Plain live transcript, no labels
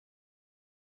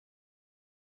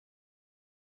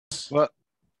Well,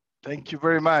 thank you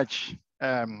very much.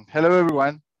 Hello,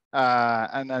 everyone.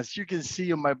 And as you can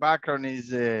see on my background is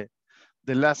the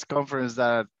last conference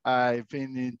that I've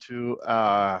been into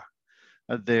at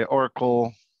the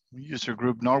Oracle User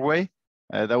Group Norway.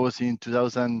 That was in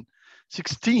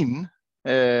 2016.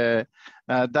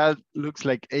 That looks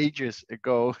like ages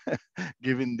ago,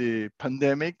 given the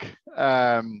pandemic.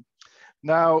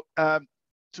 Now,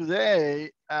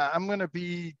 today I'm going to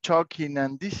be talking,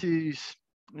 and this is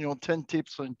 10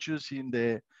 tips on choosing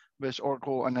the best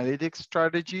Oracle analytics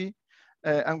strategy.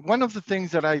 And one of the things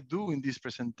that I do in this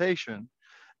presentation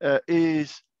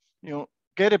is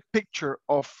get a picture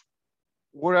of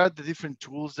what are the different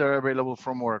tools that are available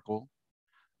from Oracle,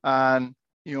 and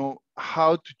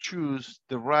how to choose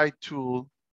the right tool.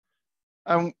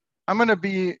 And I'm going to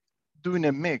be doing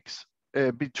a mix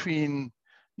between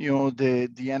the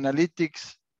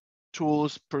analytics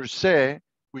tools per se,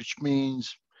 which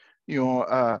means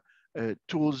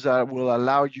tools that will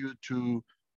allow you to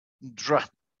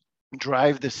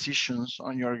drive decisions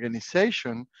on your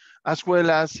organization, as well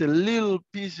as the little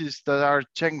pieces that are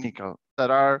technical, that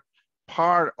are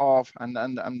part of, and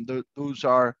those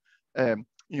are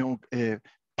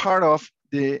part of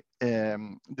the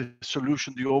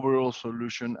solution, the overall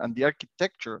solution, and the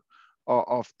architecture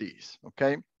of these.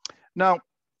 Okay, now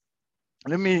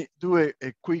let me do a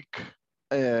quick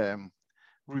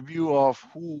review of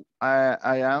who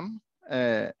I am.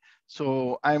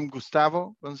 So I'm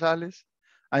Gustavo Gonzalez.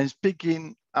 I'm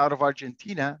speaking out of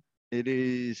Argentina. It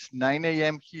is 9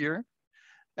 a.m. here,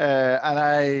 and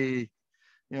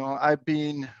I've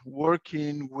been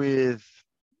working with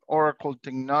Oracle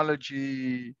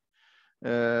technology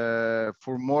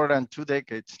for more than 2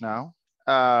 decades now.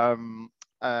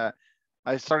 I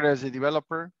started as a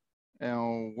developer,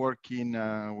 working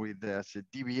with as a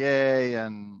DBA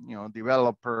and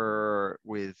developer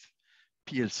with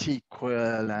PL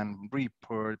SQL and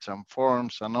reports and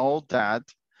forms and all that.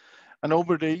 And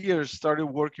over the years, started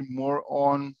working more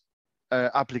on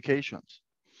applications.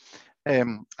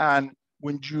 And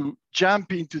when you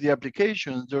jump into the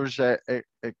applications, there's a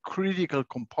critical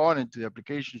component to the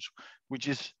applications, which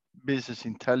is business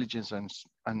intelligence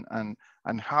and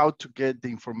how to get the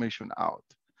information out.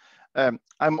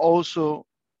 I'm also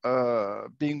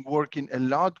been working a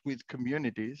lot with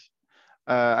communities.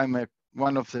 I'm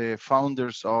one of the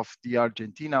founders of the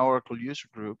Argentina Oracle User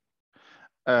Group.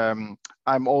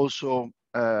 I'm also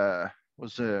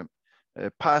was a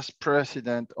past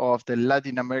president of the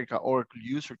Latin America Oracle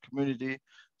User Community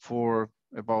for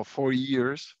about 4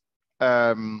 years,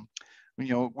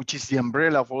 which is the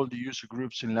umbrella of all the user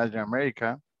groups in Latin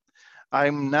America.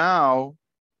 I'm now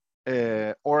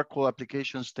Oracle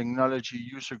Applications Technology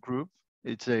User Group.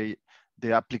 It's the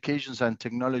applications and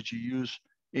technology use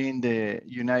in the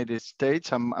United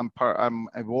States. I'm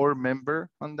a board member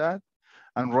on that.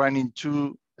 I'm running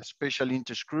 2 special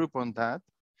interest group on that.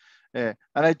 And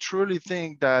I truly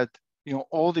think that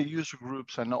all the user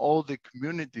groups and all the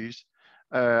communities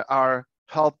are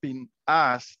helping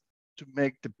us to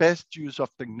make the best use of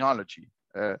technology.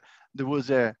 There was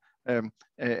a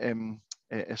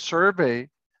survey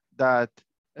that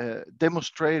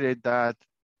demonstrated that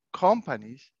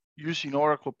companies using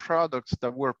Oracle products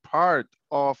that were part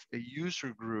of a user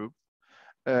group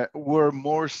were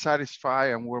more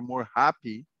satisfied and were more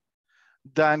happy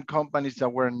than companies that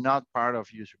were not part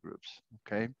of user groups,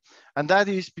 okay? And that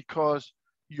is because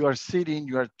you are sitting,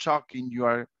 you are talking, you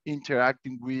are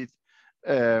interacting with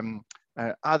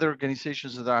other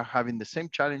organizations that are having the same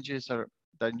challenges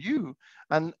than you.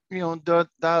 And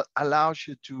that allows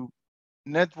you to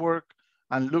network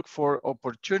and look for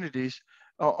opportunities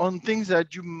on things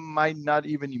that you might not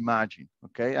even imagine,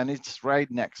 okay? And it's right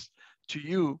next to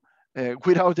you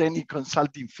without any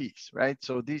consulting fees, right?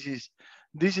 So this is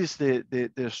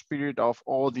the spirit of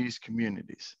all these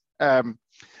communities.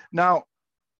 Now,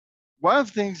 one of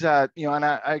the things that, and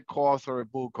I co-author a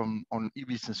book on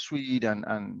e-business suite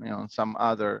and some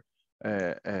other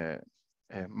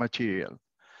material.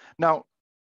 Now,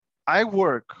 I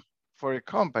work for a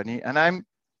company and I'm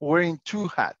wearing 2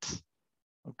 hats,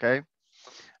 okay?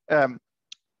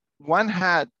 One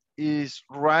hat is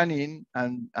running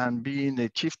and being the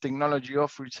chief technology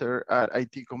officer at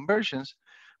IT Conversions,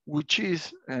 which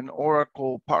is an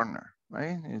Oracle partner,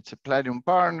 right? It's a platinum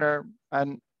partner,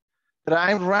 and that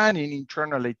I'm running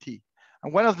internal IT.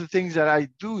 And one of the things that I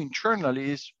do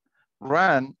internally is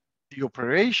run the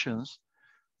operations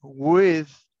with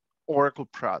Oracle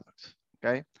products,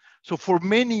 okay? So for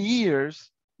many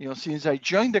years, since I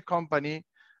joined the company,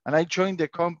 and I joined the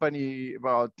company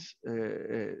about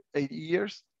 8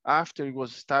 years after it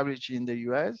was established in the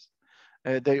US,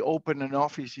 They opened an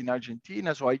office in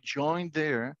Argentina, so I joined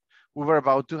there. We were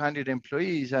about 200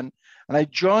 employees, and I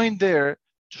joined there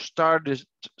to start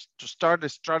the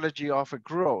strategy of a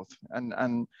growth.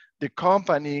 And the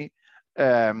company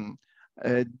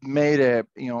made a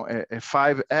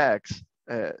 5x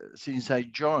since I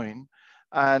joined.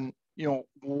 And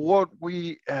what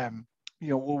we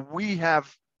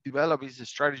have developed is a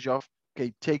strategy of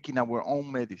taking our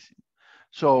own medicine.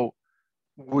 So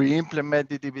we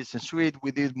implemented the business suite.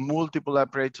 We did multiple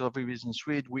upgrades of the business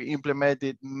suite. We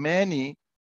implemented many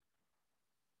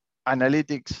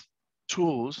analytics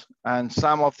tools, and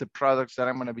some of the products that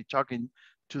I'm going to be talking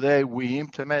today, we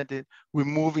implemented. We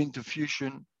moved into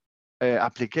Fusion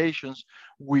applications.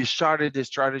 We started the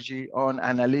strategy on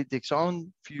analytics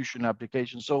on Fusion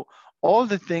applications. So all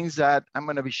the things that I'm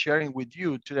going to be sharing with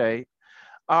you today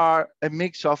are a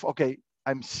mix of, okay,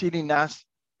 I'm sitting as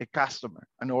a customer,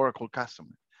 an Oracle customer,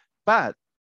 but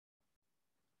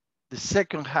the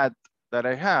second hat that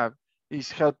I have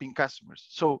is helping customers.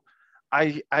 So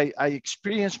I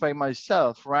experienced by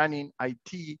myself running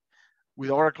IT with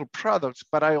Oracle products,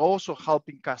 but I also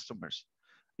helping customers,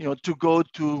 to go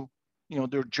to,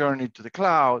 their journey to the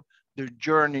cloud, their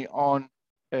journey on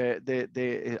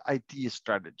the IT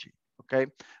strategy. Okay,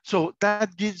 so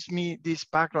that gives me this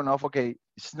background of, okay,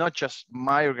 it's not just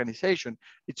my organization,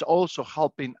 it's also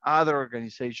helping other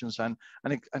organizations and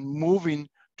moving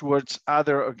towards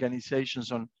other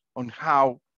organizations on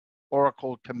how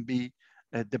Oracle can be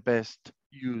the best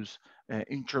use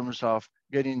in terms of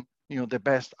getting the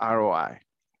best ROI.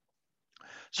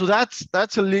 So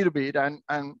that's a little bit, and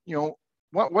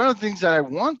one of the things that I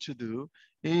want to do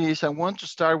is I want to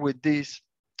start with this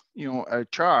a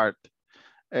chart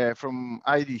from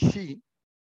IDC,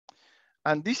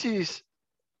 and this is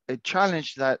a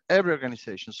challenge that every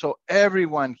organization, so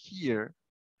everyone here,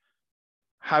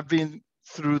 have been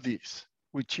through this,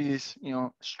 which is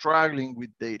struggling with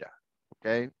data.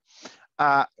 Okay,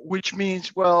 which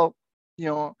means, well,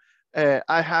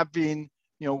 I have been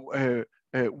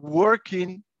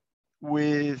working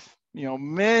with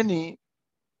many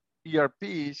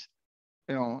ERPs.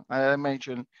 I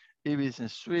mentioned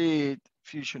e-business suite,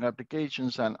 Fusion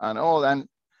applications, and all. And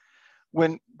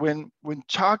when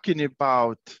talking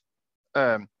about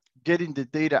getting the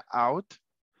data out,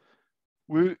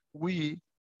 we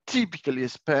typically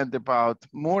spend about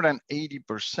more than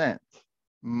 80%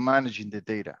 managing the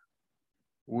data,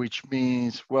 which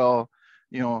means, well,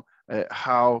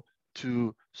 how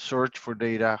to search for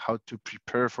data, how to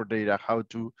prepare for data, how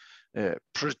to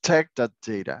protect that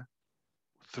data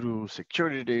through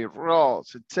security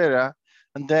roles, etc.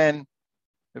 And then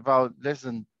about less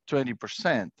than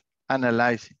 20%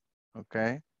 analyzing.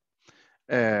 Okay,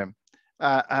 and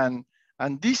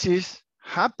this is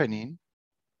happening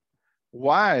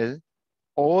while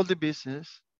all the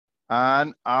business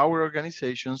and our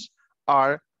organizations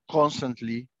are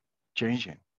constantly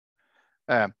changing.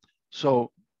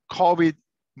 So COVID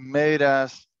made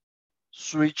us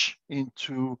switch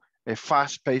into a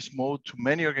fast-paced mode to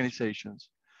many organizations.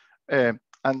 And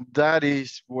that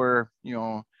is where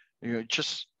you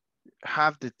just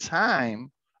have the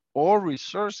time or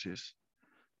resources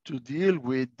to deal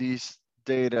with this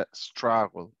data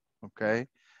struggle. Okay,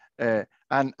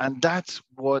 and that's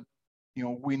what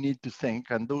we need to think.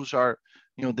 And those are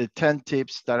the 10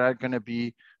 tips that are going to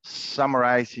be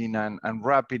summarizing and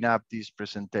wrapping up this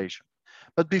presentation.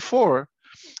 But before,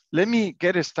 let me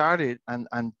get started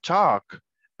and talk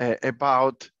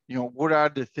about what are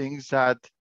the things that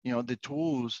the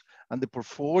tools and the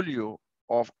portfolio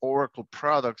of Oracle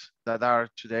products that are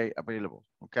today available.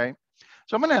 Okay,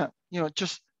 so I'm gonna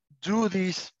just do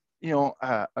this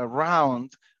a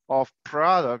round of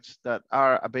products that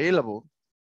are available,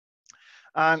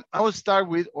 and I will start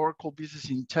with Oracle Business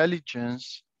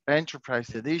Intelligence Enterprise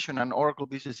Edition and Oracle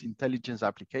Business Intelligence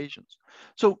Applications.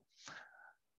 So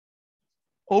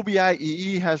OBIA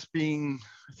EE has been,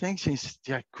 I think, since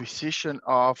the acquisition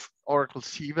of Oracle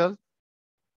Siebel.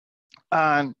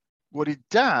 And what it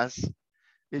does,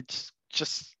 it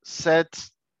just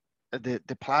sets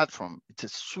the platform. It's a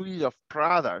suite of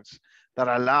products that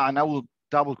allow, and I will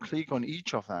double click on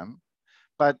each of them,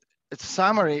 but its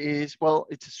summary is, well,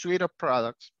 it's a suite of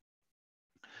products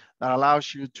that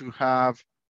allows you to have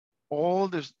all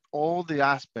the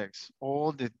aspects,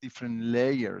 all the different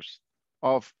layers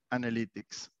of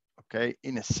analytics, okay,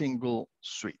 in a single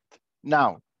suite.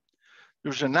 Now,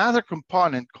 there's another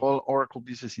component called Oracle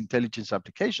Business Intelligence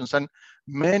Applications, and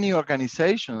many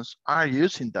organizations are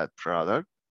using that product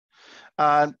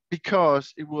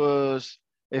because it was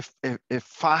a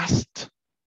fast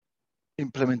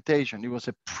implementation. It was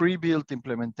a pre-built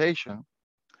implementation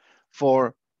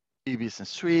for e-business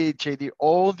suite, JD,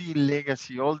 all the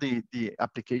legacy, all the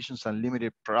applications and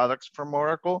limited products from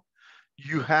Oracle,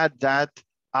 you had that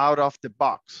out of the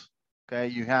box. Okay,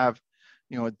 you have,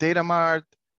 data mart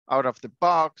out of the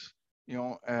box,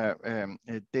 data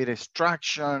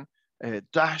extraction,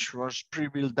 dashboards,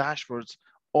 pre-built dashboards,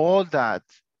 all that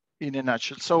in a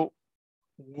nutshell. So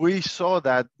we saw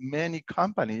that many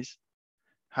companies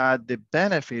had the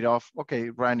benefit of, okay,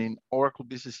 running Oracle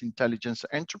Business Intelligence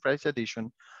Enterprise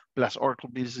Edition plus Oracle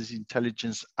Business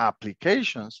Intelligence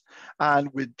applications.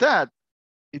 And with that,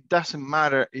 it doesn't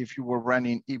matter if you were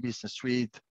running eBusiness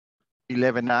Suite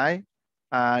 11i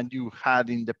and you had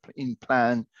in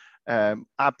plan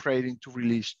upgrading to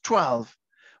release 12.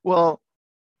 Well,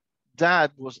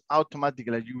 that was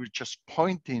automatically, you were just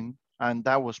pointing, and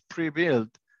that was pre-built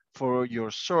for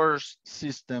your source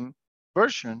system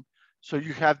version. So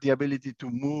you have the ability to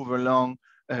move along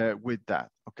with that,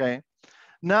 okay?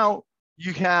 Now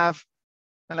you have,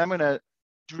 and I'm gonna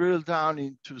drill down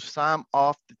into some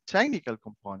of the technical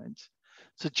components,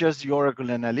 such as the Oracle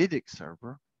Analytics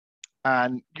Server.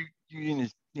 And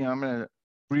I'm gonna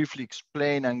briefly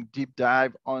explain and deep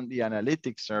dive on the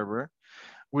Analytics Server,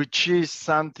 which is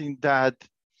something that,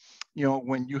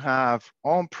 when you have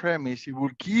on-premise, it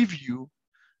will give you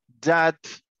that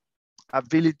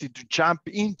ability to jump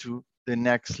into the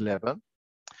next level.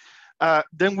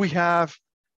 Then we have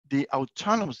the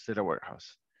autonomous data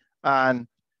warehouse. And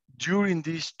during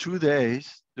these 2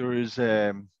 days, there is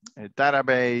a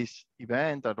database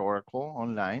event at Oracle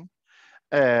online.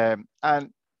 And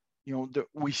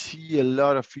we see a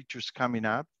lot of features coming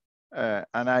up.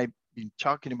 And I've been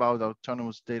talking about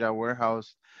autonomous data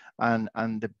warehouse and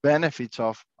the benefits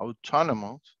of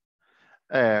autonomous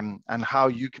and how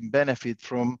you can benefit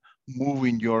from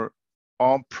moving your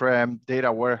on-prem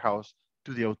data warehouse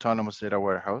to the autonomous data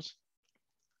warehouse,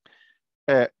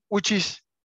 which is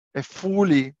a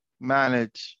fully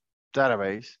managed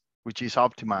database, which is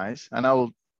optimized. And I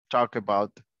will talk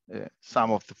about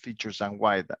some of the features and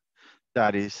why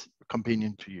that is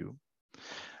convenient to you.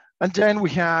 And then we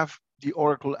have the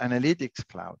Oracle Analytics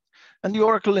Cloud. And the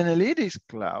Oracle Analytics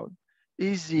Cloud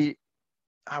is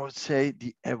I would say,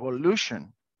 the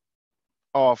evolution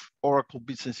of Oracle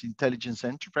Business Intelligence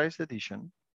Enterprise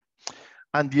Edition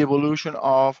and the evolution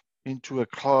into a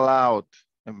cloud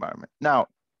environment. Now,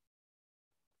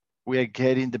 we are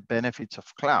getting the benefits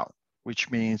of cloud, which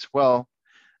means, well,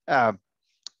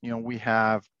 we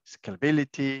have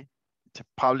scalability, it's a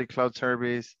public cloud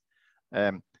service,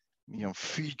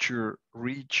 feature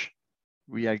rich.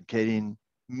 We are getting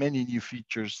many new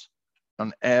features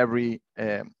on every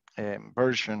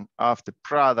version of the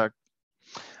product,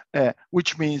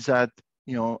 which means that,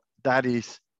 that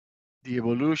is the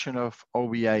evolution of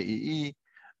OBIA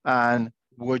and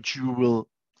what you will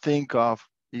think of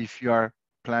if you are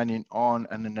planning on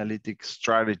an analytics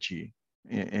strategy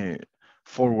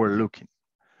forward looking.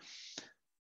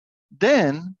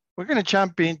 Then we're going to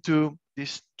jump into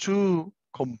these 2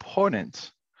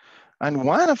 components. And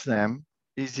one of them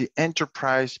is the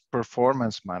Enterprise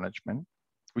Performance Management,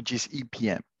 which is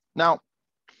EPM. Now,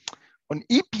 on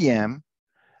EPM,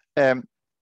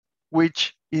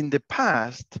 which in the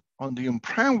past, on the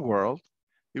on-prem world,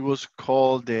 it was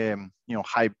called the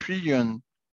Hyperion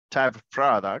type of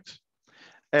products.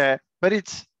 But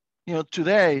it's,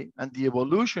 today, and the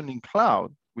evolution in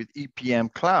cloud with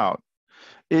EPM Cloud,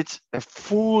 it's a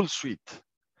full suite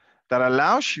that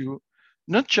allows you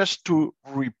not just to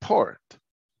report,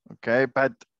 okay,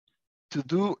 but to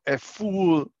do a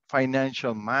full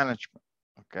financial management,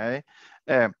 okay,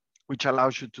 which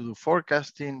allows you to do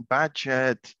forecasting,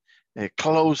 budget,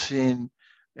 closing,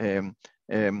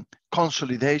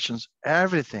 consolidations,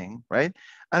 everything, right?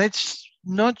 And it's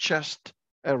not just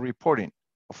a reporting.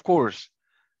 Of course,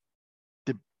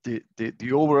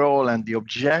 the overall and the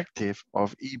objective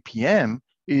of EPM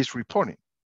is reporting.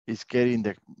 It's getting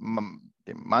the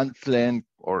monthly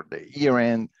or the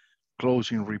year-end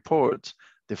closing reports,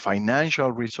 the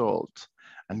financial results,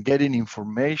 and getting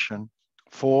information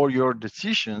for your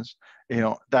decisions,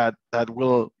 that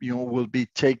will be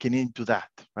taken into that,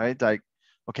 right? Like,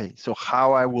 okay, so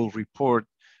how I will report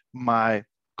my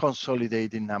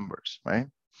consolidated numbers, right?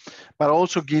 But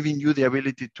also giving you the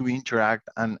ability to interact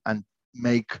and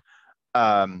make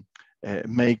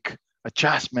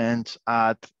adjustments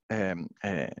at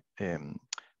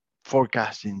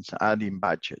forecastings, adding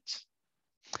budgets.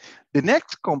 The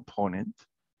next component,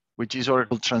 which is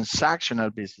Oracle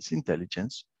Transactional Business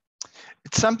Intelligence,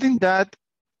 it's something that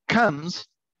comes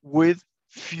with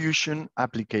Fusion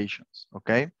applications,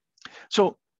 okay?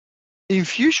 So in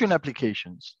Fusion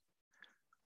applications,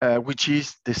 which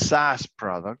is the SaaS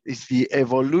product. It's the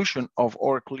evolution of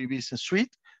Oracle E-Business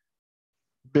Suite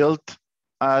built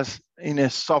as in a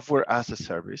software as a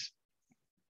service.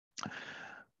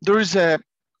 There is a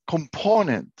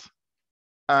component,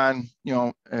 and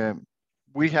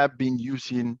we have been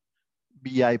using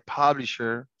BI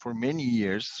Publisher for many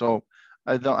years. So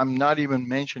I'm not even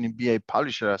mentioning BI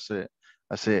Publisher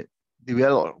as a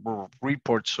developer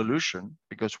report solution,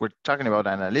 because we're talking about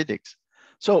analytics.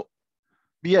 So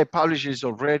BI Publisher is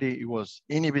already, it was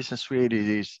in E-Business Suite, it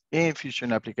is in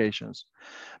Fusion applications.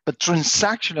 But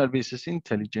transactional business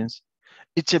intelligence,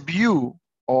 it's a view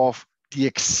of the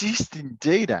existing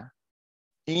data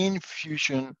in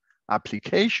Fusion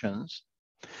applications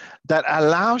that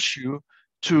allows you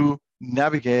to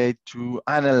navigate, to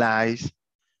analyze,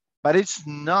 but it's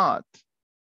not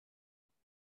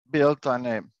built on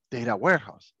a data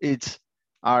warehouse. It's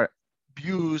our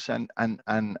views and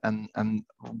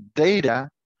data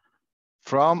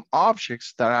from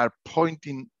objects that are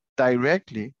pointing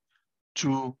directly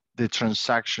to the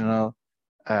transactional,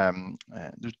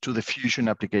 to the Fusion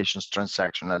applications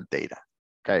transactional data,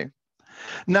 okay?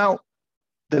 Now,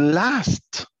 the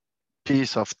last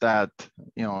piece of that,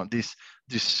 this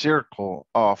circle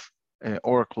of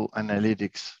Oracle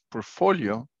Analytics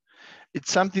portfolio,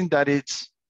 it's something that it's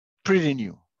pretty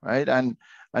new, right? And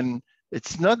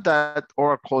it's not that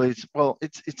Oracle is, well,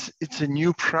 it's a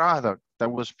new product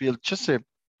that was built just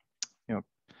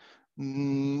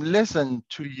less than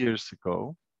 2 years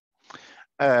ago,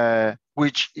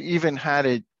 which even had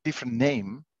a different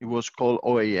name. It was called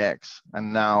OAX,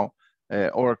 and now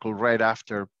Oracle, right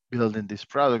after building this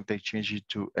product, they changed it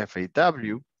to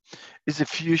FAW. Is a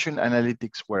Fusion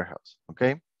Analytics warehouse,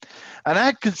 okay? And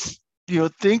I could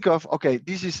think of, okay,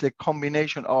 this is the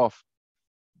combination of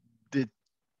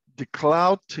the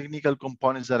cloud technical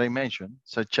components that I mentioned,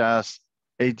 such as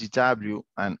ADW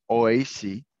and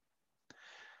OAC.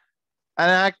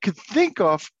 And I could think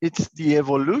of it's the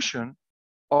evolution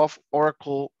of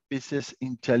Oracle Business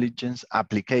Intelligence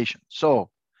application. So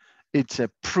it's a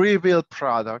pre-built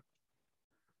product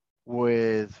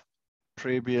with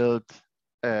pre-built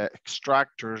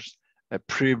extractors, a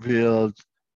pre-built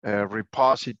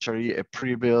repository, a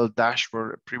pre-built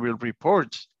dashboard, pre-built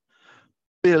reports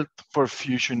built for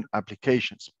Fusion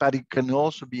applications, but it can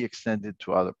also be extended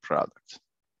to other products,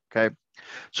 okay?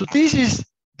 So this is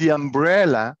the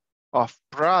umbrella of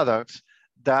products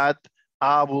that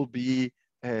I will be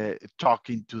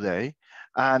talking today.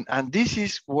 And this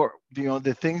is what,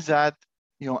 the things that,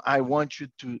 I want you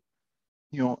to,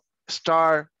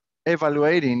 start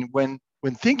evaluating when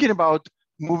thinking about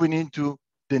moving into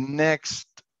the next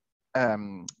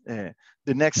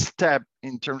step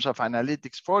in terms of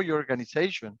analytics for your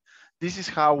organization. This is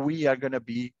how we are going to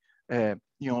be,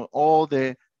 all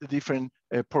the different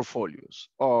portfolios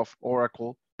of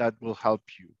Oracle that will help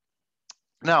you.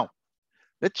 Now,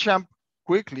 let's jump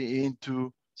quickly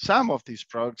into some of these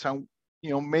products, and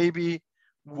maybe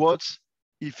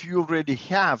if you already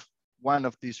have one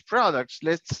of these products,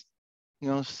 let's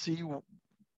see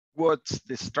what's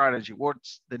the strategy,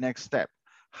 what's the next step,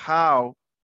 how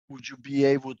would you be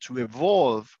able to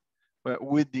evolve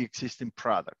with the existing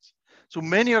products. So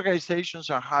many organizations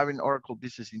are having Oracle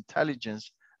Business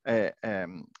Intelligence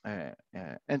Enterprise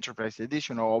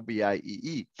Edition, or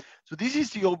OBIEE. So this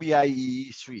is the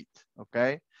OBIEE suite,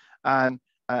 okay? And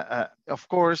of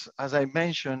course, as I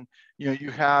mentioned,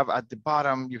 you have at the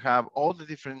bottom, you have all the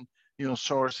different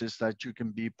sources that you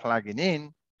can be plugging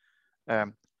in,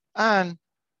 and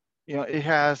it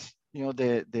has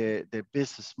the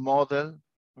business model,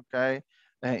 okay,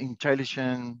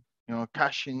 intelligent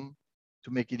caching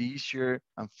to make it easier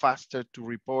and faster to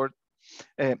report.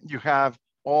 You have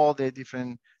all the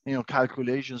different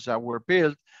calculations that were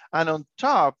built, and on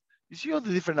top you see all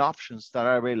the different options that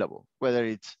are available, whether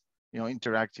it's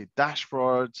interactive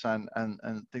dashboards and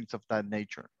things of that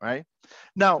nature, right?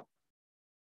 Now,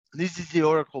 this is the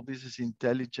Oracle Business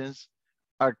Intelligence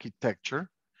architecture,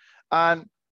 and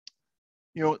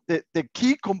the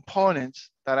key components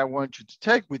that I want you to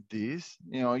take with this,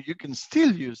 you can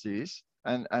still use this,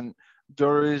 and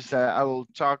there is I will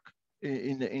talk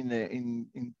in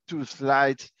 2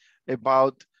 slides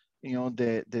about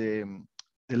the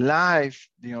life,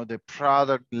 the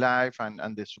product life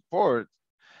and the support.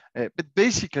 But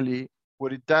basically,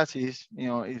 what it does is,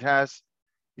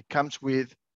 it comes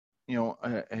with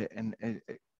an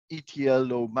ETL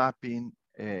load mapping,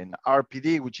 and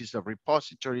RPD, which is a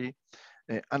repository,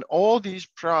 and all these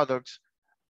products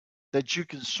that you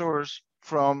can source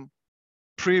from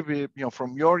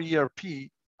from your ERP,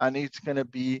 and it's going to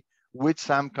be with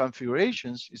some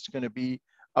configurations, it's going to be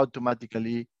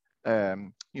automatically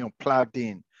plugged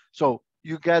in. So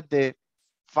you get the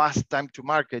fast time to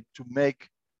market to make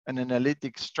an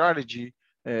analytic strategy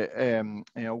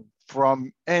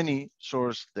from any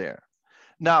source there.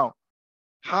 Now,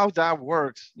 how that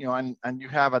works, and you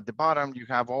have at the bottom, you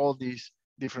have all these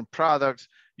different products.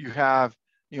 You have,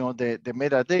 the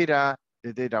metadata,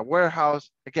 the data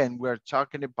warehouse. Again, we're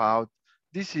talking about,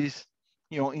 this is,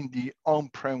 in the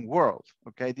on-prem world,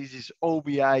 okay? This is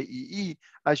OBIEE,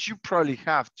 as you probably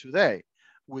have today,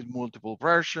 with multiple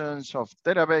versions of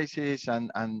databases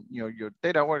and your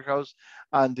data warehouse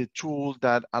and the tool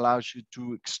that allows you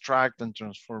to extract and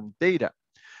transform data.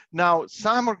 Now,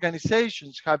 some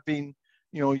organizations have been,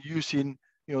 using,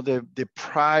 the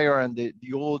prior and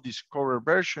the old Discover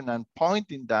version and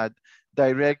pointing that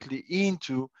directly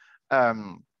into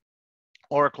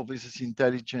Oracle Business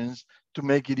Intelligence to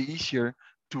make it easier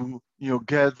to,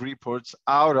 get reports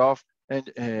out of an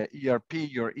ERP,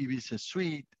 your e-business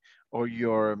suite, or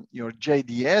your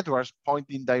JD Edwards,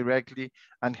 pointing directly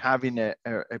and having a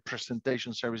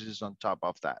presentation services on top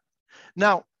of that.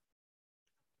 Now,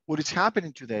 what is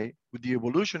happening today with the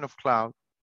evolution of cloud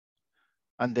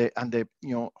and the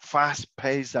fast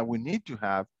pace that we need to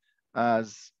have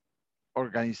as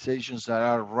organizations that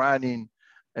are running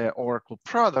Oracle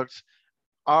products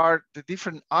are the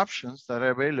different options that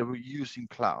are available using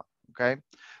cloud. Okay,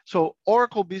 so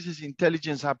Oracle Business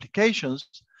Intelligence applications,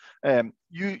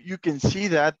 you can see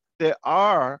that there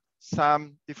are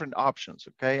some different options.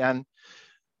 Okay, and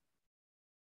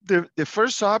the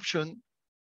first option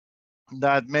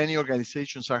that many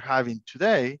organizations are having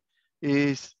today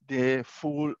is the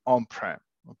full on-prem,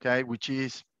 okay, which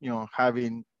is,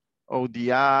 having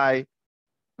ODI,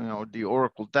 the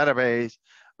Oracle database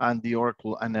and the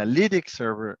Oracle Analytics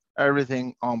server,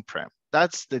 everything on-prem.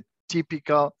 That's the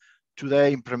typical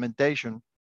today implementation.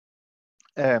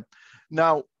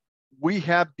 Now, we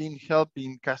have been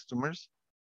helping customers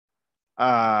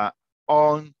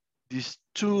on these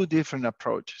two different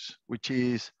approaches, which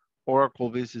is Oracle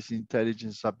Business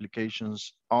Intelligence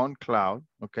applications on cloud,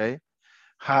 okay?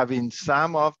 Having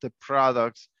some of the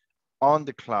products on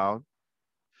the cloud.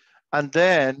 And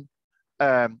then,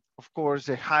 of course,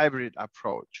 a hybrid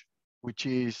approach, which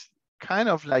is kind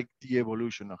of like the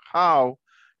evolution of how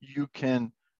you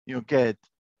can get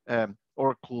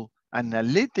Oracle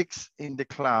Analytics in the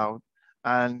cloud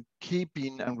and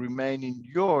keeping and remaining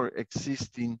your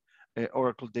existing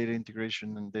Oracle data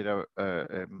integration and data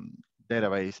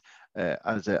database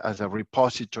as a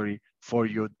repository for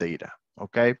your data.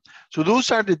 Okay, so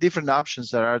those are the different options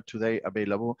that are today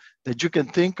available that you can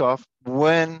think of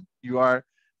when you are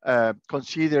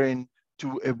considering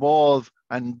to evolve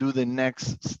and do the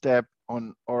next step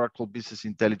on Oracle Business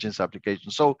Intelligence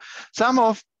application. So some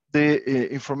of the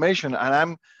information, and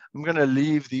I'm going to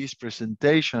leave this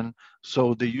presentation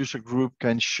so the user group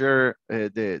can share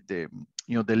the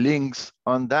links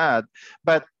on that.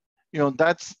 But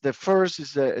that's the first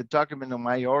is a document on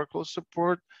my Oracle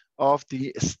support of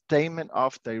the statement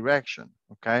of direction,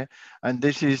 okay? And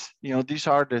this is, these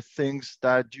are the things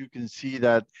that you can see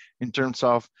that in terms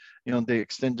of, the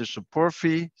extended support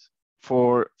fee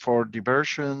for the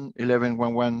version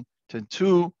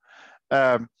 11.11.10.2,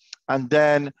 and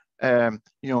then,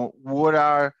 what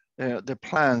are the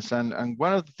plans? And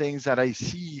one of the things that I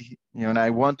see, and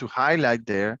I want to highlight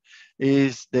there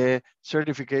is the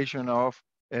certification of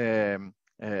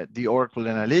the Oracle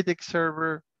Analytics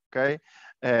server, okay?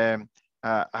 And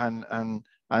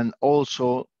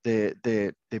also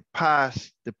the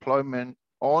past deployment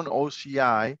on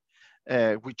OCI,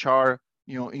 which are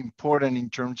important in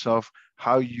terms of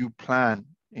how you plan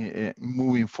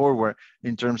moving forward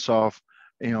in terms of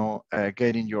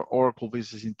getting your Oracle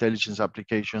Business Intelligence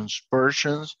applications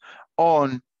versions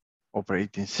on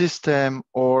operating system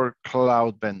or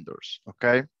cloud vendors.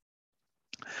 Okay,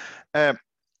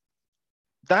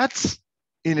 that's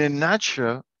in a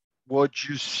nutshell what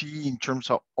you see in terms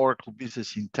of Oracle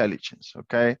Business Intelligence,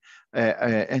 okay?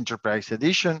 Enterprise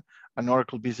Edition and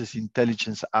Oracle Business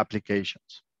Intelligence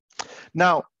applications.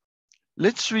 Now,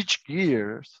 let's switch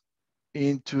gears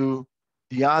into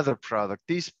the other product.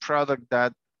 This product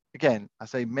that, again,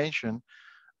 as I mentioned,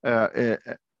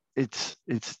 it's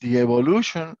the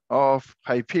evolution of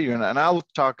Hyperion, and I'll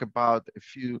talk about a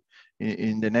few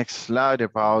in the next slide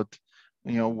about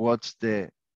what's the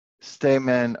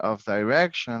statement of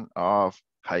direction of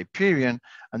Hyperion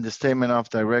and the statement of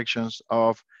directions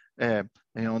of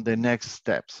the next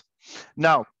steps.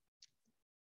 Now,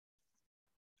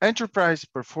 enterprise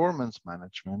performance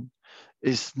management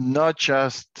is not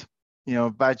just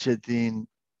budgeting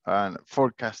and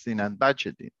forecasting and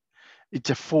budgeting.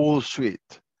 It's a full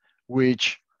suite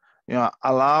which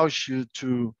allows you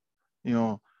to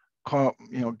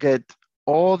get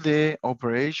all the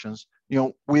operations,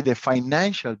 with a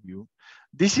financial view.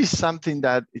 This is something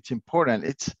that it's important.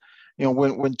 It's,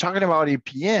 when talking about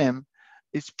EPM,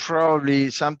 it's probably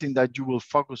something that you will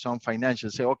focus on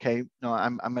financials. Say, okay, no,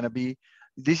 I'm going to be,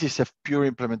 this is a pure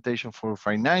implementation for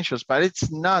financials, but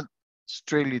it's not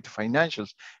strictly to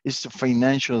financials. It's to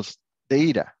financials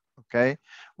data, okay?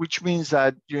 Which means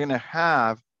that you're going to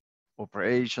have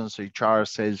operations, HR,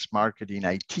 sales, marketing,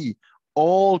 IT,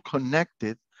 all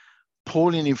connected,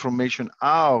 pulling information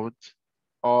out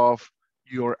of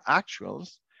your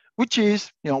actuals, which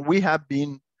is, we have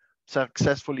been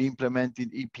successfully implementing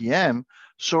EPM,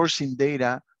 sourcing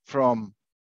data from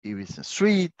eBusiness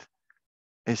Suite,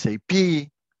 SAP,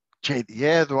 JD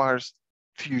Edwards,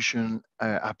 Fusion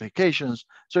applications.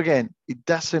 So again, it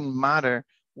doesn't matter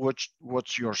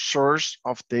what your source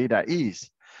of data is.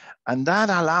 And that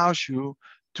allows you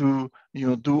to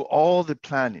do all the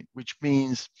planning, which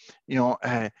means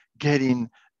getting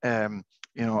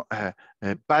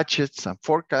budgets and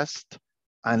forecasts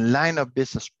and line of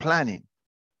business planning,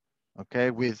 okay,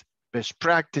 with best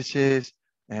practices,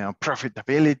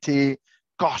 profitability,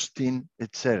 costing,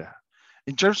 etc.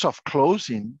 In terms of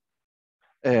closing,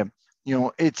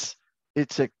 it's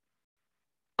a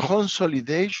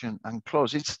consolidation and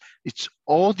close. It's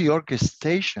all the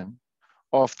orchestration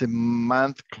of the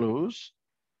month close,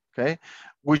 okay,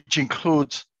 which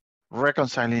includes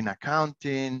reconciling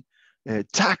accounting,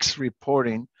 tax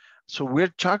reporting. So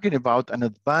we're talking about an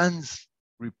advanced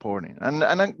reporting.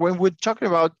 And when we're talking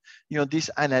about, this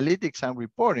analytics and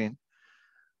reporting,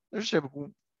 there's a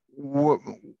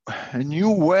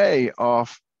new way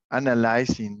of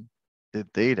analyzing the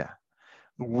data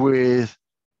with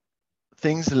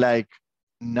things like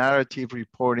narrative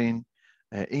reporting,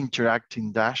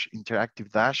 interactive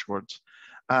dashboards,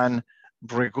 and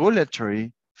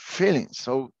regulatory fillings.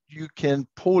 So you can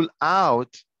pull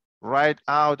out right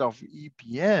out of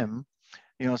EPM,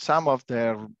 some of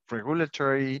the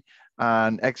regulatory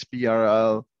and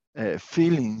XBRL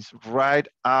fillings right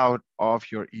out of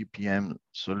your EPM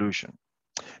solution.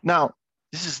 Now,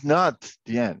 this is not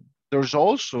the end. There's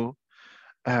also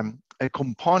a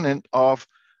component of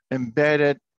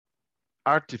embedded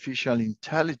artificial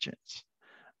intelligence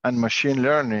and machine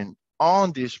learning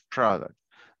on this product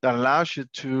that allows you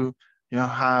to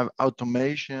have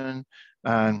automation,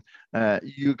 and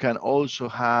you can also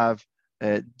have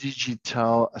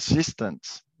digital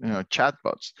assistants,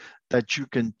 chatbots that you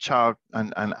can talk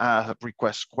and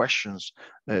request questions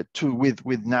to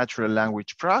with natural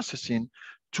language processing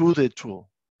to the tool.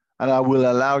 And that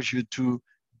will allow you to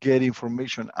get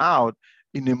information out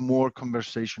in a more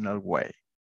conversational way.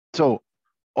 So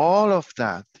all of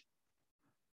that,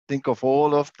 think of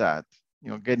all of that,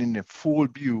 getting a full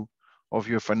view of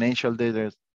your financial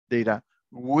data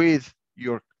with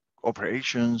your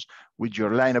operations, with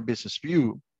your line of business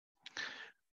view,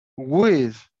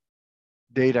 with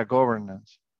data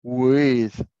governance,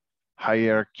 with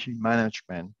hierarchy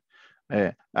management,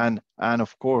 and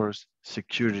of course,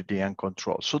 security and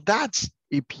control. So that's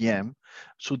EPM.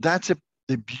 So that's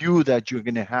the view that you're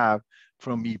going to have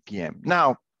from EPM.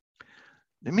 Now,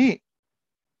 let me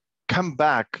come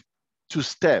back 2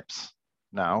 steps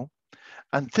now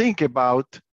and think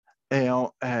about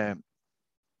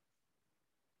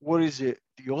what is the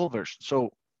old version.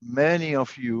 So many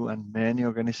of you and many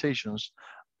organizations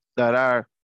that are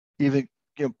even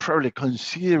probably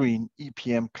considering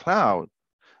EPM Cloud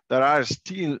that are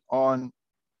still on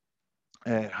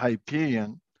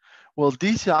Hyperion. Well,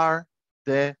 these are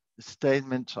the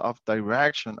statements of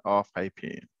direction of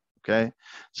Hyperion, okay?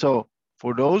 So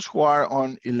for those who are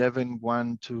on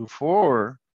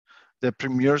 11.124, the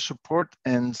Premier support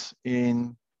ends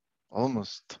in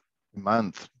almost a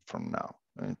month from now,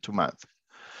 2 months.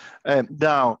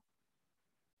 Now,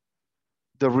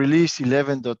 the release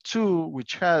 11.2,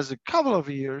 which has a couple of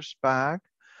years back,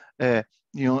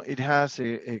 it has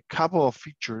a couple of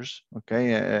features,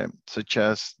 okay, such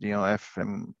as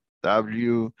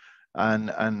FMW and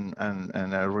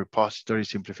a repository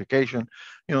simplification,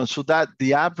 so that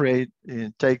the upgrade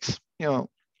takes,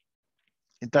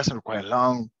 it doesn't require a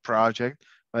long project,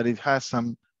 but it has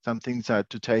some things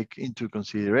to take into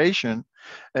consideration,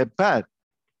 but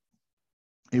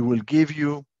it will give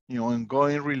you,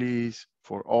 ongoing release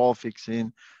for all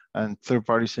fixing and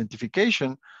third-party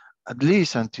certification, at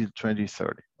least until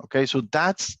 2030. Okay, so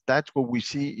that's what we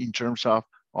see in terms of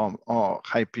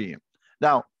Hyperion.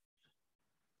 Now,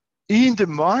 in the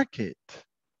market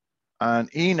and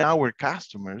in our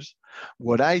customers,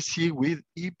 what I see with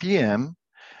EPM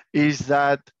is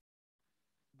that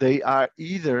they are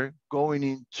either going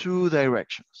in 2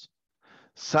 directions.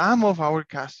 Some of our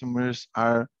customers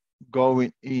are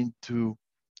going into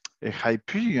a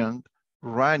Hyperion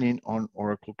running on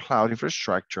Oracle Cloud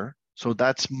Infrastructure. So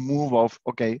that's move of,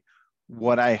 okay,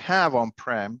 what I have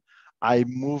on-prem, I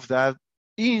move that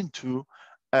into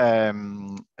a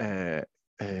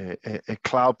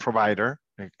cloud provider,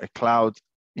 a cloud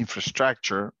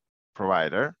infrastructure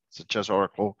provider, such as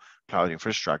Oracle Cloud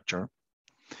Infrastructure.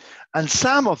 And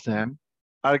some of them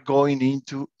are going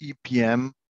into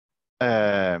EPM,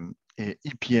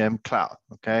 EPM cloud,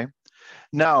 okay?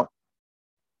 Now,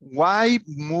 why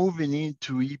moving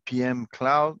into EPM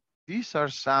cloud? These are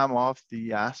some of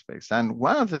the aspects. And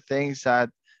one of the things that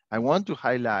I want to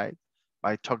highlight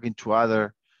by talking to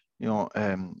other,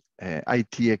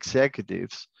 IT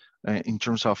executives in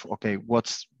terms of, okay,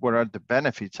 what are the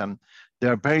benefits? And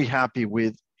they're very happy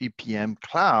with EPM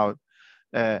cloud.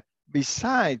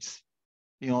 Besides,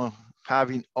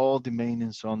 having all the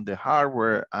maintenance on the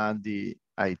hardware and the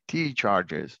IT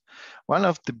charges, one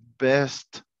of the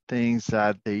best things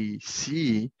that they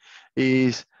see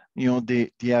is,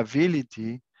 the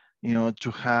ability,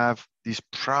 to have this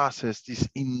process, this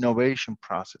innovation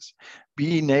process,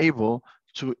 being able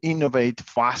to innovate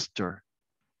faster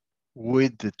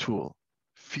with the tool,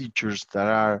 features that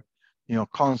are,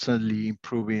 constantly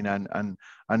improving and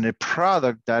a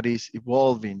product that is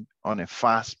evolving on a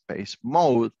fast-paced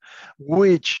mode,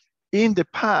 which in the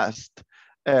past,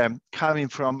 coming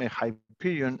from a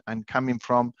Hyperion and coming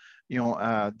from,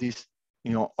 this,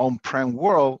 on-prem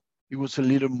world, it was a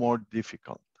little more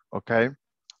difficult, okay?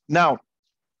 Now,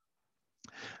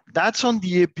 that's on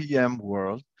the APM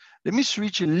world. Let me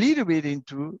switch a little bit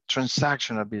into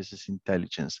transactional business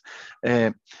intelligence.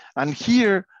 And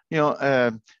here,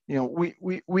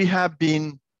 we have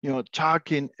been,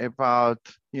 talking about,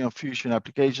 Fusion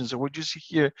applications. So what you see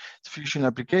here is Fusion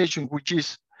application, which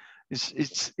is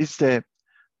the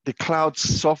cloud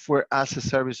software as a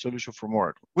service solution from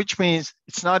Oracle, which means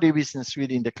it's not a business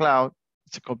suite in the cloud.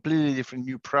 It's a completely different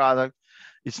new product.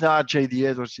 It's not JD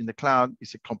Edwards in the cloud.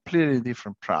 It's a completely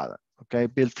different product, okay,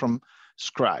 built from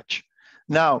scratch.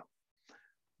 Now,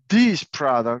 this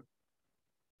product,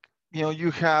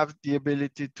 you have the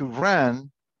ability to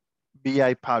run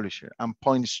BI Publisher and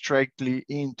point strictly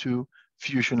into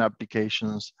Fusion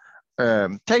applications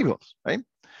tables, right?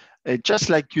 Just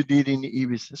like you did in the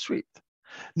eBusiness Suite.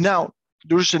 Now,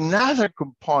 there's another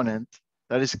component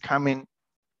that is coming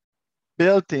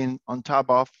built in on top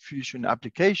of Fusion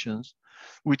applications,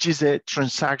 which is a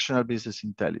transactional business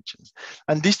intelligence.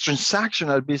 And this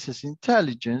transactional business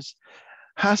intelligence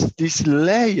has this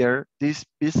layer, this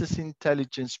business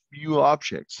intelligence view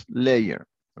objects layer,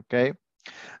 okay?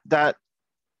 That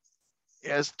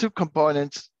has two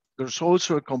components. There's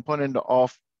also a component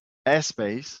of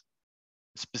Essbase,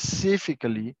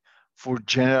 specifically for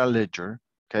general ledger,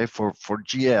 okay, for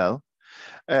GL,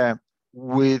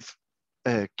 with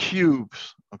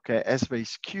cubes, okay,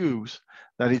 Essbase cubes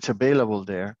that it's available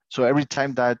there. So every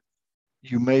time that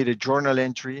you made a journal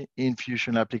entry in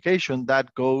Fusion application,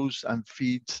 that goes and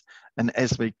feeds an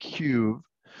Essbase cube,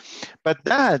 but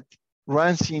that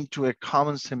runs into a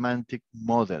common semantic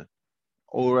model,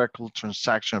 Oracle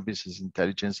Transactional Business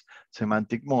Intelligence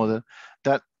semantic model,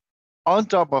 that on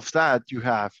top of that, you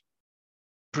have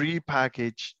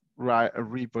pre-packaged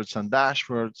reports and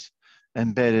dashboards,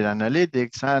 embedded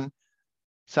analytics, and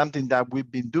something that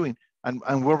we've been doing.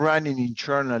 And we're running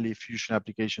internally Fusion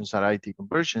applications at IT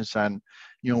Conversions. And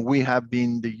we have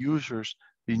been, the users,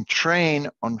 been trained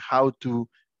on how to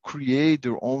create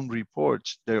their own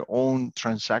reports, their own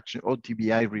transaction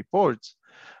OTBI reports,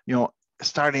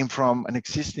 starting from an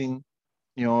existing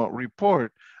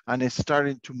report, and it's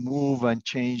starting to move and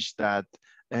change that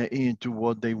into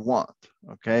what they want,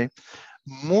 okay?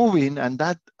 Moving, and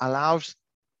that allows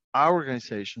our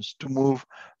organizations to move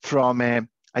from a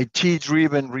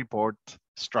IT-driven report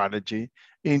strategy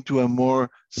into a more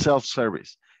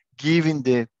self-service, giving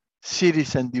the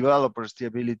citizen developers the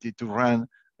ability to run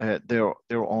their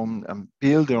own,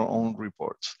 build their own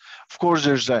reports. Of course,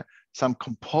 there's some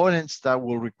components that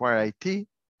will require IT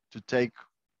to take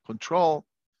control,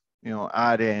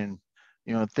 adding,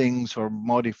 things or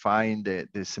modifying the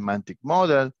semantic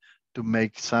model to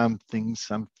make some things,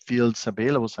 some fields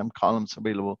available, some columns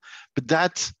available. But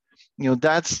that's,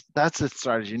 that's the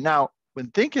strategy. Now, when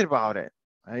thinking about it,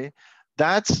 right,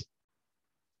 that's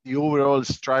the overall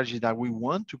strategy that we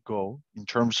want to go in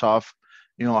terms of,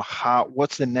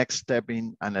 what's the next step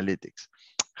in analytics,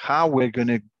 how we're going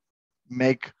to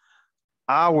make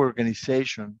our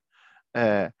organization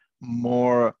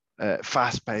more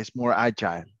fast-paced, more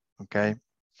agile, okay?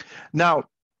 Now,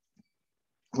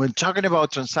 when talking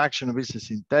about transactional business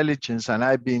intelligence, and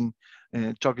I've been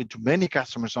talking to many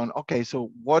customers on, okay,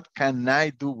 so what can I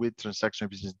do with transactional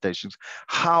business intelligence?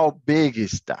 How big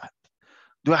is that?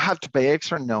 Do I have to pay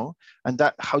extra? No. And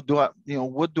that, how do I,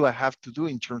 what do I have to do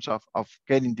in terms of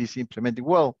getting this implemented?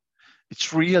 Well,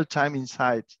 it's real-time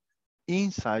insights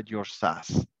inside your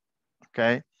SaaS,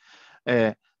 okay?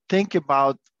 Think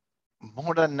about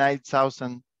more than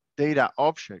 9,000 data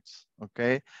objects,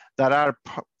 okay, that are,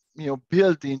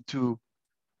 built into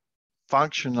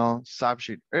functional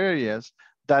subject areas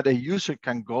that a user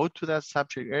can go to that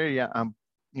subject area and,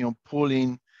 pull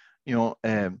in,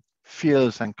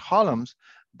 fields and columns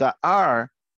that are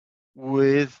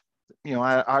with,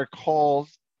 are called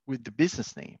with the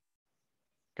business name,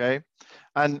 okay?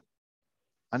 And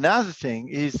another thing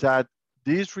is that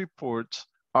these reports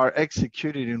are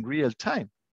executed in real time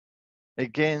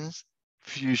against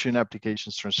Fusion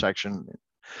applications transaction.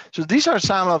 So these are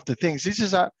some of the things. This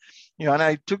is a, and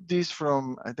I took this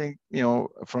from, I think,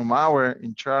 from our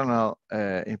internal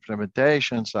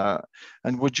implementations.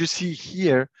 And what you see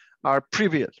here are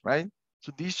pre-built, right?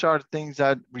 So these are things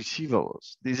that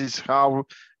receivables. This is how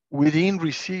within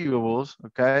receivables,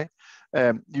 okay,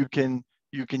 you can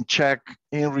check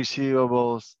in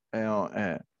receivables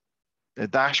a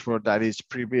dashboard that is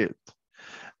pre-built.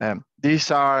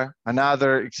 These are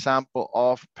another example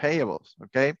of payables,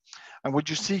 okay? And what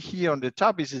you see here on the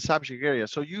top is the subject area.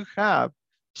 So you have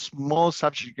small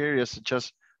subject areas such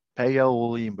as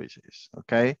payable invoices,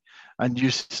 okay? And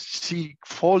you see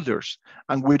folders.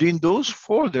 And within those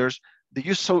folders,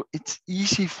 so it's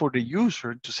easy for the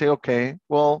user to say, okay,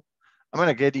 well, I'm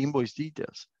gonna get invoice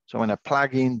details. So I'm gonna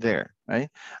plug in there, right?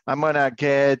 I'm gonna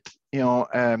get,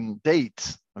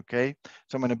 dates, okay?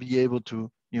 So I'm gonna be able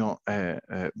to,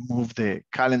 move the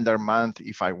calendar month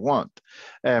if I want.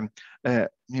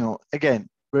 Again,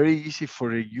 very easy for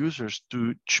the users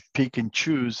to pick and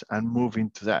choose and move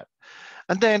into that.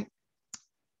 And then,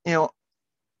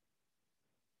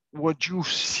 what you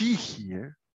see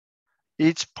here,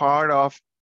 it's part of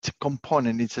the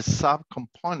component. It's a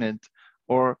sub-component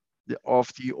of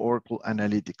the Oracle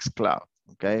Analytics Cloud,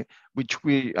 okay? Which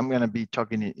I'm gonna be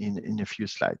talking in a few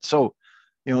slides. So,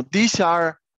 these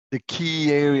are the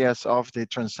key areas of the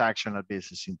transactional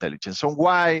business intelligence. So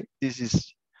why this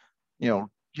is,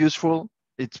 useful?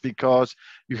 It's because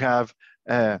you have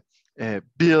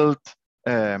built,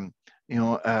 very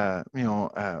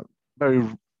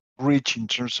rich in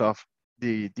terms of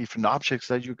the different objects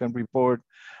that you can report,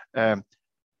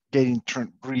 getting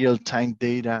real-time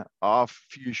data of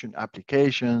Fusion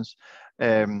applications,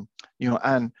 and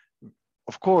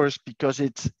of course, because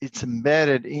it's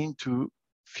embedded into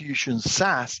Fusion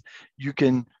SaaS, you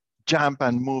can jump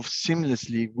and move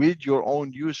seamlessly with your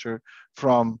own user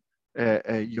from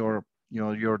your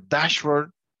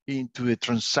dashboard into a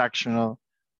transactional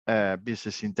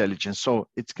business intelligence. So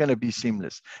it's going to be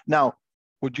seamless. Now,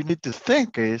 what you need to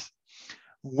think is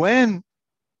when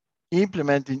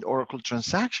implementing Oracle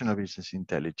transactional business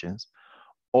intelligence,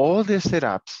 all the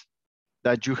setups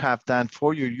that you have done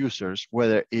for your users,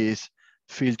 whether it's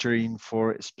filtering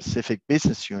for a specific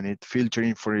business unit,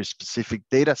 filtering for a specific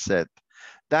data set,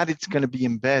 that it's going to be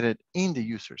embedded in the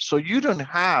user. So you don't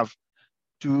have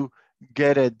to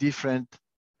get a different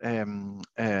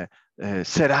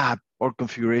setup or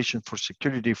configuration for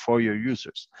security for your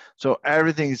users. So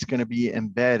everything is going to be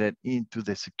embedded into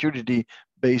the security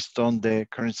based on the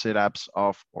current setups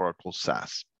of Oracle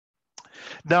SaaS.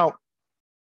 Now,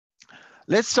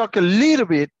 let's talk a little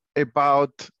bit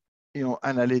about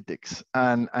analytics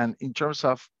and in terms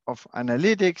of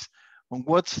analytics, and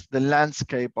what's the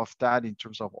landscape of that in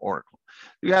terms of Oracle.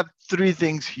 We have three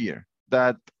things here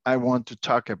that I want to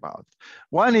talk about.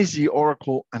 One is the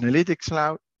Oracle Analytics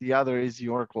Cloud, the other is the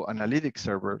Oracle Analytics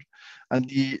Server, and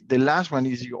the last one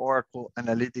is the Oracle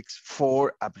Analytics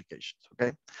for applications,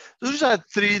 okay? Those are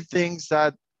three things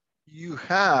that you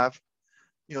have,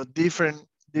 different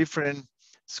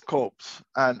scopes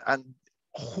and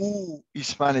who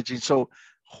is managing. So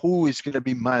who is going to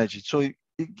be managing? So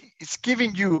it's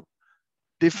giving you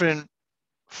different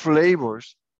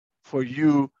flavors for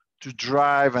you to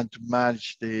drive and to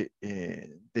manage the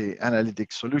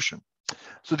analytics solution.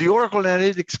 So the Oracle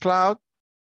Analytics Cloud,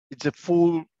 it's a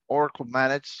full Oracle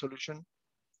managed solution.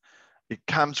 It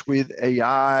comes with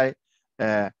AI.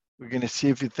 We're going to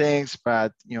see a few things,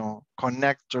 but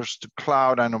connectors to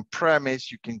cloud and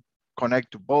on-premise, you can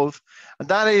connect to both. And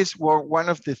that is one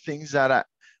of the things that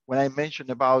when I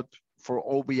mentioned about for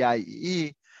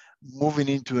OBIE, moving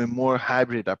into a more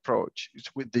hybrid approach, it's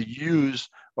with the use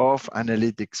of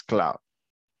Analytics Cloud.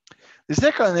 The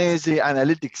second is the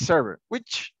Analytics Server,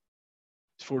 which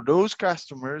is for those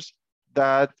customers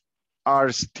that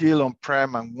are still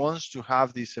on-prem and wants to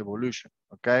have this evolution,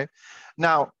 okay?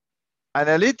 Now,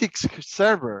 analytics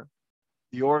server,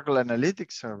 the Oracle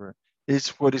Analytics Server, is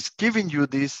what is giving you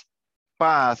this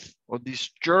path or this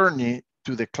journey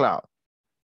to the cloud.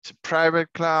 It's a private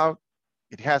cloud.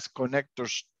 It has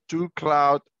connectors to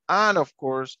cloud and of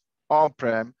course,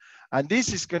 on-prem. And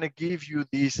this is going to give you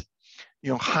this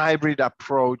hybrid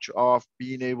approach of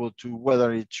being able to,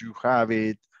 whether it's you have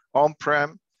it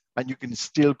on-prem and you can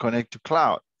still connect to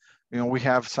cloud. We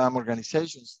have some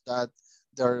organizations that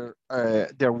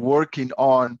they're working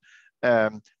on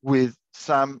with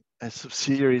some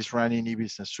subsidiaries running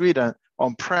eBusiness Suite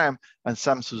on-prem and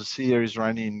some subsidiaries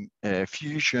running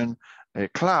Fusion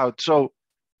Cloud. So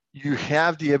you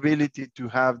have the ability to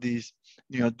have this,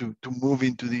 to move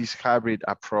into this hybrid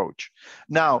approach.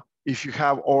 Now, if you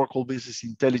have Oracle Business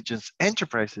Intelligence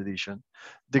Enterprise Edition,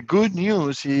 the good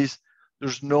news is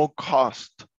there's no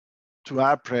cost to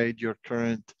upgrade your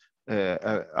current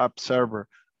app server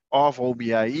of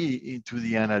OBIE into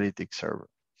the analytics server,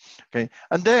 okay?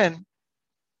 And then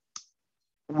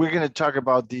we're going to talk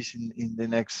about this in the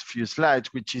next few slides,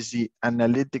 which is the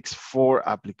analytics for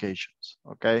applications,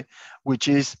 okay? Which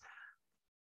is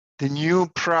the new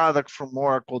product from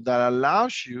Oracle that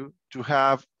allows you to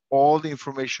have all the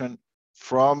information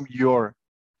from your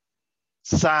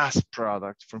SaaS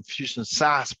product, from Fusion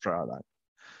SaaS product,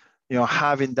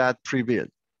 having that pre-built,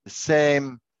 the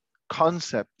same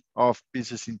concept of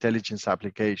business intelligence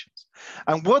applications.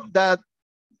 And what that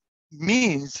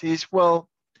means is, well,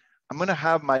 I'm going to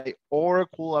have my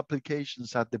Oracle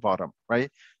applications at the bottom, right?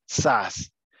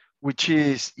 SaaS, which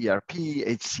is ERP,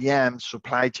 HCM,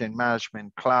 supply chain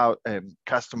management, cloud,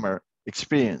 customer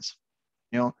experience.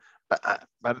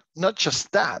 But not just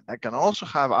that, I can also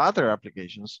have other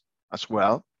applications as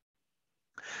well.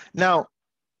 Now,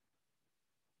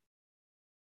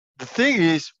 the thing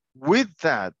is, with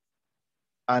that,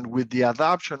 and with the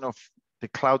adoption of the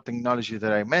cloud technology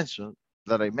that I mentioned,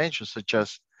 such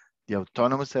as the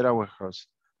Autonomous Data Warehouse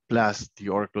plus the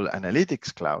Oracle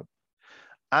Analytics Cloud,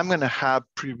 I'm going to have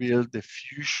pre-built the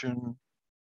Fusion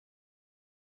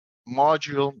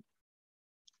module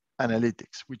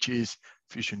analytics, which is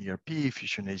Fusion ERP,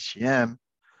 Fusion HCM,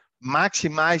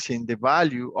 maximizing the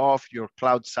value of your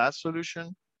cloud SaaS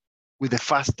solution with a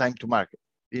fast time to market,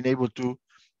 being able to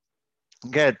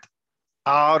get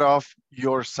out of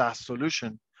your SaaS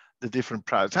solution the different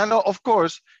products. And of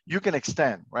course, you can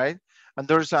extend, right? And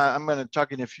I'm going to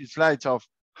talk in a few slides of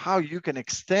how you can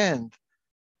extend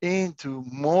into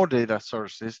more data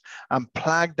sources and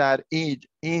plug that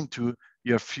into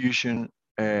your Fusion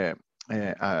FAW,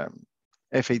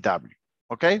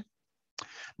 okay?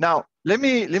 Now, let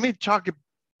me talk,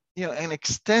 and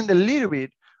extend a little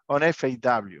bit on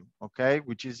FAW, okay,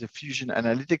 which is a Fusion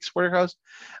Analytics Warehouse.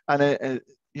 And,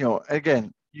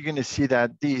 again, you're going to see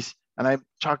that this, and I'm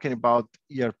talking about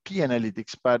ERP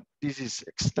analytics, but this is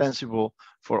extensible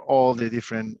for all the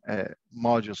different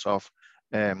modules of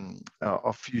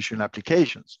Fusion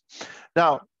applications.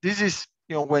 Now, this is,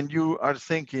 when you are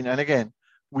thinking, and again,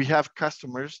 we have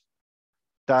customers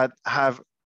that have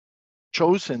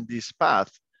chosen this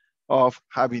path of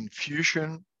having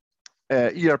Fusion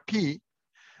ERP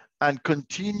and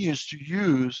continues to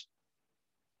use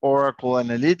Oracle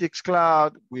Analytics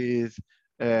Cloud with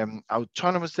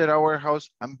Autonomous Data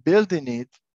Warehouse and building it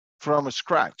from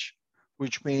scratch,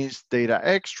 which means data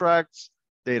extracts,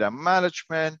 data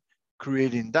management,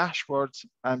 creating dashboards,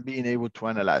 and being able to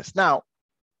analyze. Now,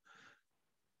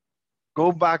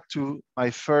 go back to my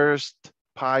first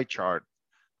pie chart.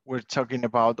 We're talking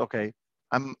about, okay,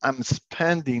 I'm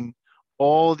spending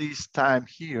all this time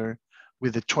here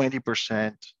with the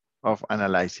 20% of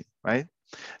analyzing, right?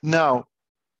 Now,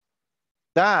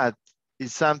 that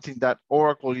is something that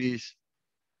Oracle is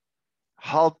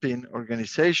helping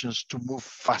organizations to move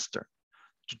faster,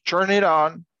 to turn it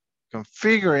on,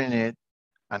 configuring it,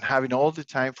 and having all the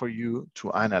time for you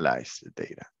to analyze the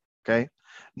data, okay?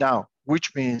 Now,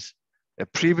 which means a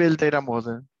pre-built data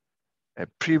model, a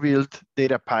pre-built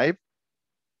data pipe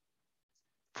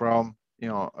from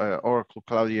Oracle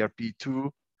Cloud ERP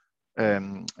to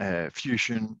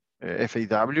Fusion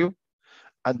FAW,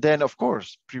 and then of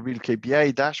course pre-built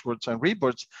KPI dashboards and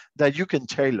reports that you can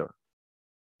tailor.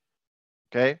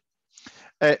 Okay,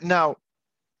 now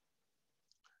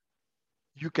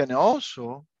you can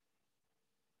also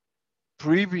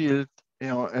pre-build,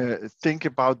 think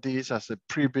about this as a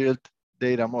pre-built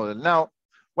data model. Now,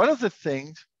 one of the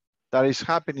things that is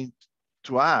happening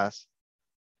to us,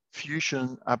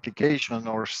 Fusion application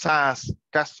or SaaS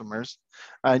customers,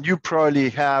 and you probably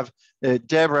have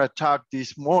Deborah talk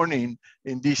this morning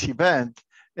in this event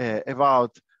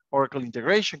about Oracle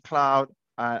Integration Cloud,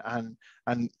 and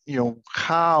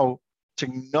how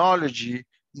technology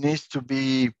needs to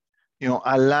be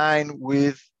aligned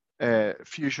with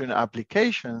Fusion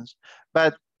applications.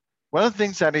 But one of the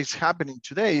things that is happening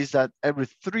today is that every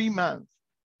 3 months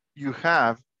you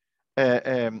have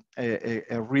a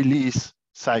release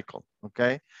cycle.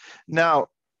 Okay, now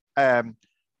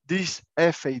this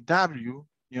FAW,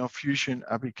 Fusion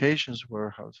Applications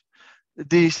Warehouse,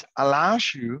 this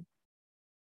allows you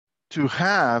to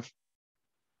have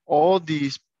all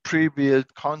these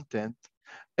pre-built content,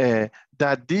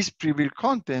 that this pre-built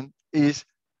content is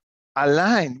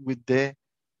aligned with the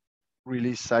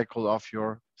release cycle of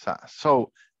your SaaS.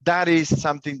 So that is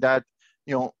something that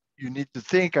you need to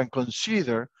think and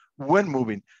consider when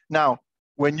moving. Now,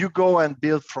 when you go and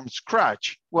build from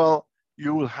scratch, well,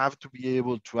 you will have to be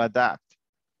able to adapt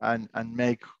and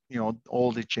make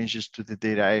all the changes to the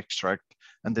data extract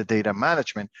and the data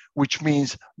management, which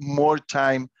means more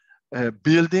time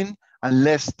building and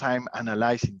less time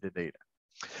analyzing the data.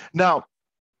 Now,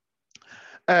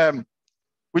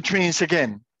 which means,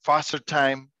 again, faster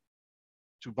time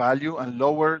to value and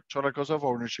lower total cost of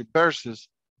ownership versus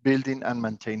building and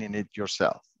maintaining it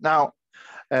yourself. Now,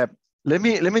 let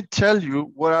me tell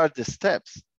you what are the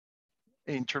steps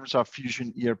in terms of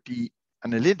Fusion ERP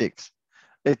analytics.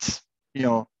 It's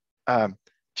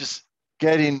just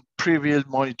getting pre-built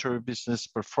monitor business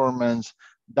performance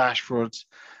dashboards.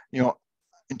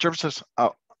 In terms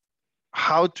of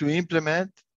how to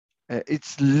implement,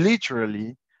 it's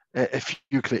literally a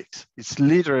few clicks. It's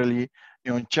literally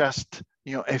just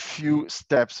a few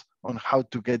steps on how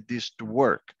to get this to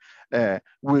work,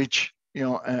 which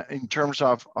in terms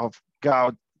of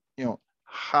God,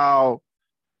 how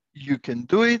you can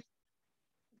do it,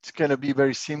 it's going to be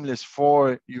very seamless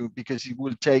for you, because it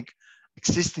will take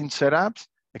existing setups,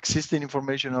 existing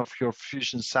information of your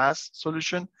Fusion SaaS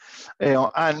solution,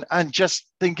 and just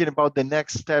thinking about the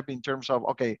next step in terms of,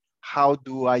 okay, how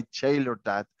do I tailor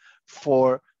that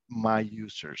for my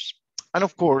users? And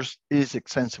of course, it's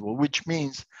extensible, which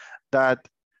means that,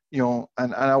 and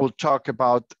I will talk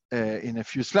about in a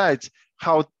few slides,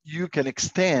 how you can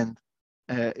extend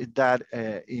that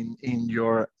in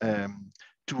your,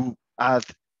 to add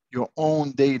your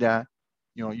own data,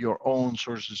 your own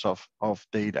sources of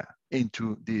data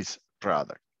into this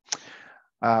product.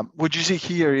 What you see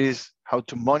here is how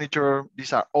to monitor.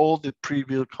 These are all the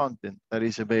pre-built content that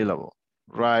is available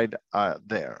right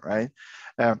there, right?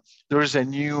 There is a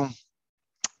new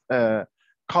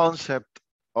concept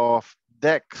of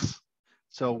decks.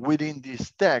 So within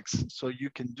these decks, so you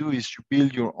can do is you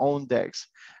build your own decks.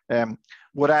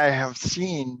 What I have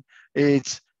seen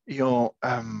is,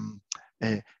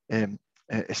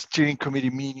 steering committee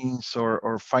meetings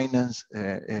or finance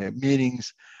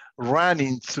meetings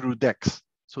running through decks.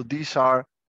 So these are,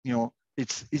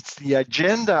 it's the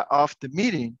agenda of the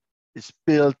meeting is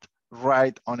built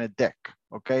right on a deck,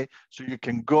 okay? So you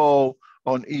can go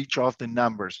on each of the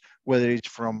numbers, whether it's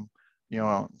from,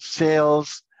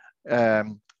 sales,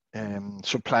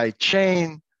 supply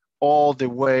chain, all the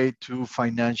way to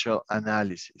financial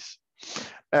analysis.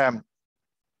 And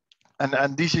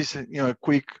this is, a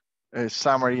quick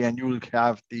summary, and you will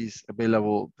have this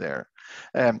available there.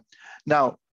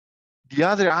 Now, the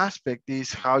other aspect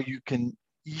is how you can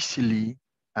easily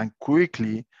and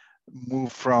quickly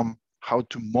move from how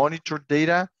to monitor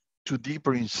data to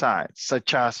deeper insights,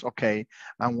 such as, okay,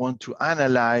 I want to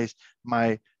analyze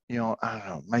my, I don't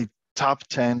know, my top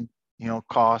 10,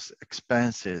 cost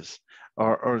expenses,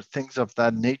 or things of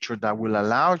that nature that will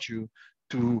allow you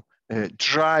to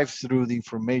drive through the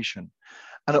information.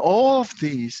 And all of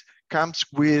these comes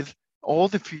with all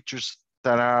the features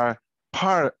that are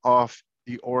part of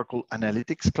the Oracle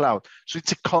Analytics Cloud. So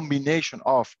it's a combination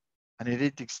of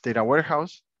Analytics Data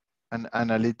Warehouse and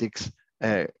Analytics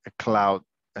Cloud,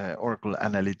 Oracle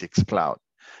Analytics Cloud.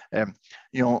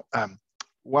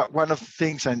 One of the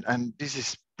things, and this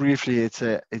is briefly, it's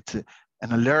an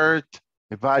alert,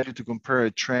 a value to compare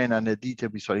a trend, and a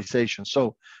detailed visualization.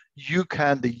 So you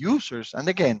can, the users, and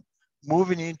again,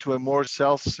 moving into a more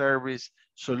self-service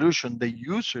solution, the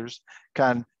users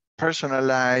can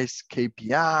personalize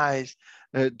KPIs.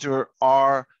 There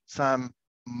are some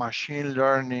machine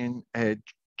learning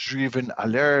driven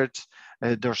alerts.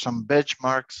 There's some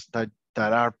benchmarks that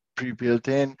are pre-built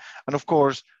in. And of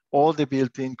course, all the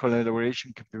built-in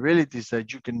collaboration capabilities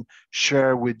that you can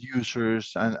share with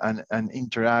users and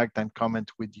interact and comment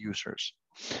with users.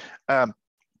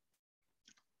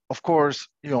 Of course,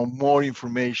 more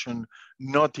information,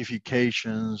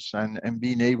 notifications, and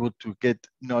being able to get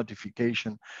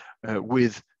notification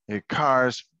with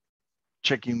cars,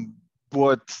 checking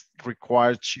what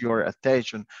requires your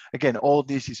attention. Again, all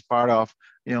this is part of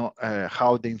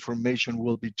how the information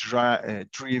will be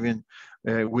driven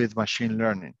with machine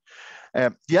learning.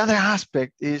 The other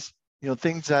aspect is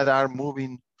things that are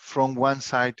moving from one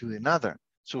side to another.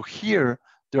 So here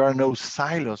there are no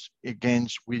silos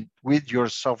with your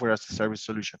software as a service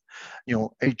solution.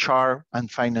 HR and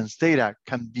finance data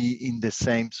can be in the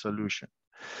same solution.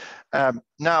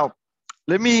 Now,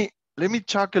 let me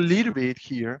talk a little bit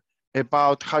here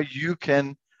about how you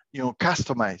can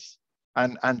customize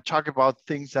and talk about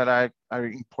things that are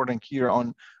important here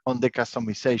on the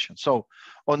customization. So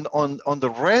on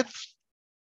the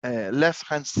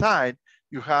left-hand side,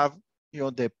 you have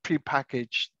the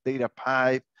prepackaged data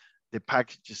pipe, the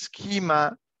package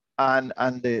schema, and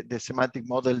the semantic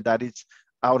model that is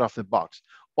out of the box.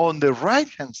 On the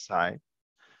right-hand side,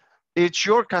 it's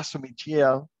your custom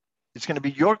ETL. It's going to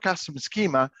be your custom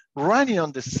schema running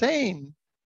on the same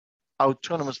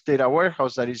autonomous data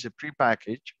warehouse that is a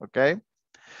prepackaged, okay?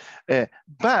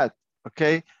 But,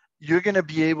 okay, you're going to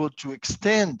be able to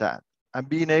extend that and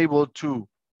being able to,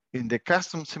 in the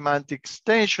custom semantic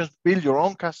extensions, build your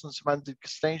own custom semantic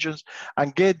extensions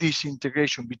and get this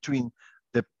integration between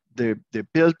the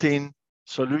built-in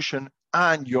solution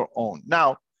and your own.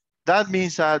 Now, that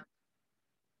means that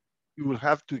you will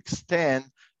have to extend,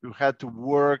 you have to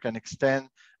work and extend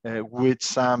with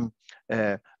some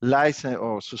license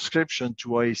or subscription to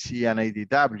OAC and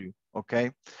ADW,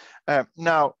 okay?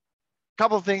 Now, a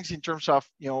couple of things in terms of,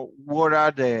 what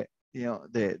are the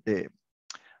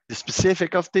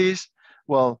specific of this.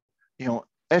 Well,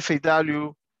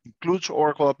 FAW includes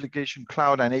Oracle Application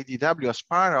Cloud and ADW as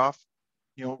part of,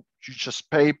 you just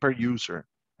pay per user,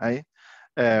 right?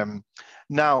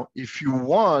 Now, if you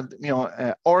want,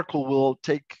 Oracle will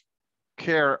take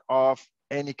care of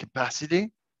any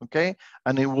capacity, okay,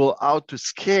 and it will auto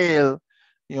scale,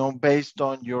 based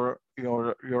on your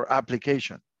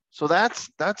application. So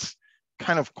that's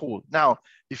kind of cool. Now,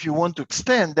 if you want to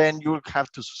extend, then you'll have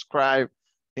to subscribe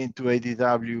into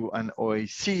ADW and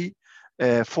OAC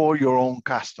for your own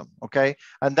custom, okay?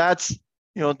 And that's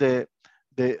the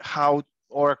how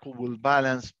Oracle will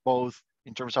balance both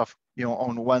in terms of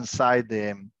on one side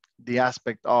the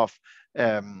aspect of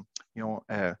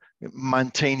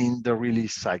maintaining the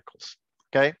release cycles.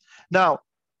 Okay. Now,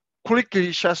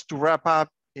 quickly, just to wrap up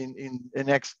in the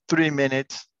next 3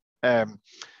 minutes,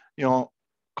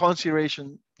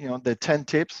 consideration, the 10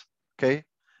 tips. Okay.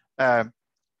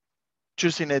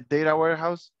 Choosing a data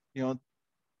warehouse.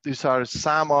 These are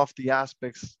some of the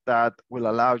aspects that will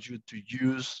allow you to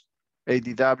use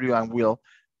ADW and will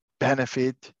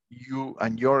benefit you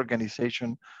and your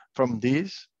organization from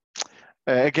this.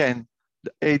 Again,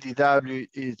 the ADW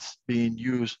is being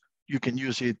used. You can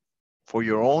use it for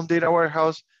your own data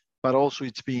warehouse, but also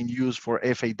it's being used for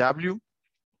FAW.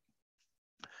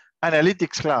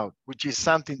 Analytics Cloud, which is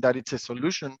something that it's a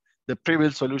solution, the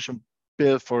pre-built solution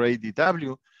built for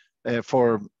ADW,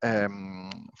 for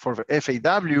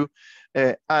FAW,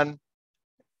 and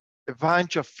a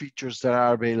bunch of features that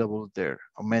are available there.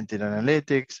 Augmented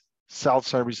analytics,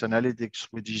 self-service analytics,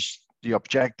 which is the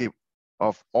objective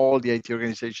of all the IT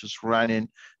organizations running,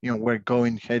 we're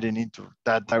heading into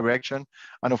that direction.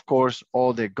 And of course,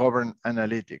 all the governed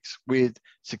analytics with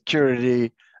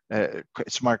security,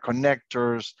 smart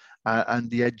connectors, and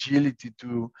the agility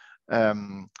to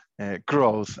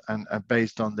growth and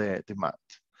based on the demand.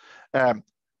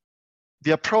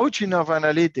 The approaching of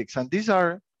analytics, and these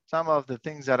are some of the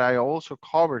things that I also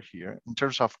cover here in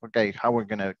terms of, okay, how we're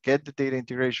gonna get the data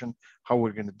integration, how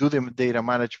we're gonna do the data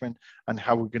management, and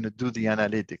how we're gonna do the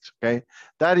analytics, okay?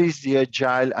 That is the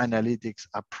agile analytics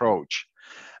approach.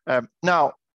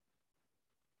 Now,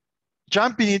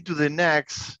 jumping into the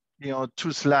next,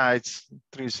 2 slides,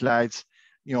 3 slides,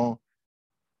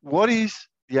 what is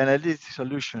the analytics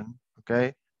solution,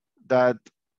 okay, that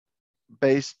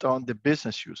based on the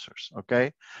business users,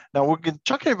 okay? Now we're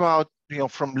talking about,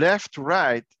 from left to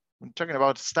right, we're talking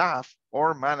about staff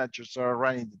or managers that are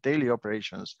running the daily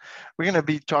operations. We're gonna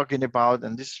be talking about,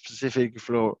 and this is specific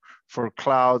for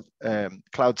cloud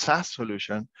SaaS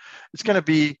solution, it's gonna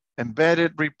be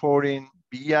embedded reporting,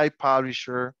 BI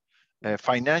publisher,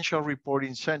 financial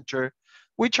reporting center,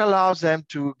 which allows them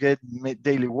to get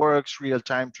daily works,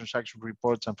 real-time transaction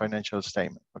reports, and financial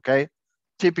statement, okay?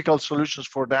 Typical solutions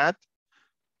for that: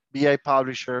 BI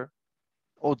publisher,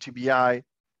 OTBI,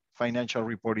 financial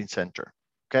reporting center,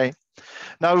 okay?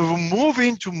 Now, if we move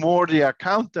into more the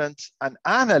accountants and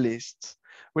analysts,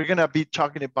 we're gonna be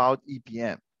talking about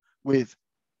EPM with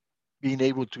being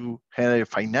able to have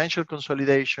financial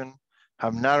consolidation,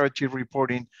 have narrative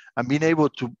reporting, and being able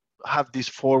to have this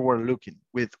forward looking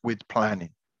with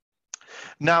planning.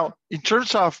 Now, in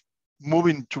terms of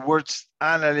moving towards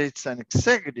analysts and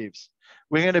executives,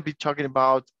 we're going to be talking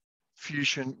about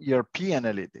Fusion ERP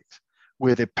analytics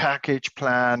with a package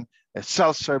plan, a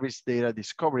self-service data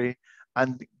discovery,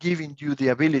 and giving you the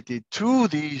ability to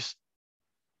these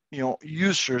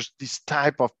users, this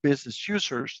type of business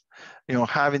users,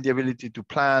 having the ability to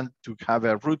plan, to have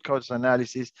a root cause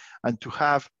analysis, and to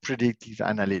have predictive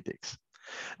analytics.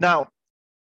 Now,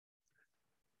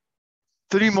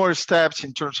 3 more steps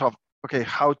in terms of, okay,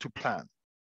 how to plan.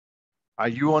 Are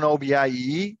you on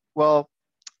OBIA? Well,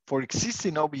 for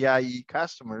existing OBIA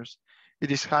customers,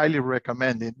 it is highly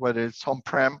recommended, whether it's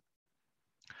on-prem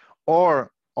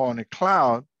or on a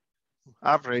cloud,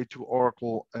 upgrade to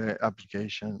Oracle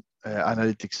Application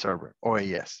Analytics Server,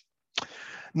 OAS.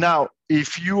 Now,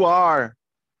 if you are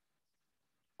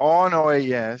on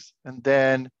OAS and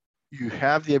then you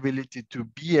have the ability to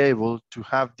be able to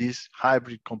have this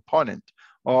hybrid component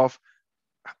of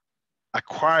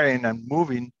acquiring and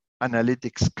moving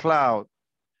Analytics Cloud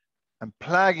and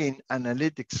plugging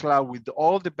Analytics Cloud with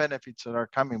all the benefits that are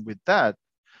coming with that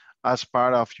as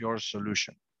part of your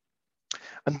solution.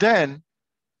 And then,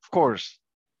 of course,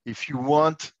 if you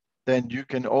want, then you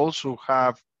can also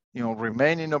have,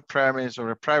 remaining on-premise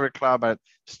or a private cloud, but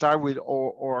start with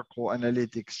Oracle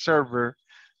Analytics Server,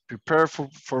 prepare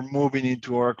for moving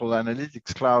into Oracle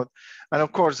Analytics Cloud. And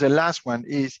of course, the last one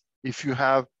is if you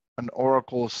have an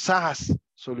Oracle SaaS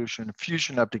solution,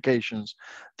 Fusion applications,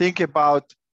 think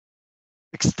about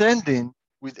extending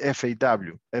with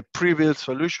FAW, a pre-built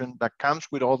solution that comes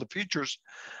with all the features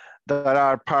that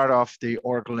are part of the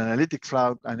Oracle Analytics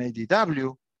Cloud and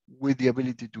ADW, with the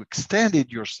ability to extend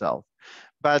it yourself,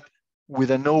 but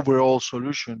with an overall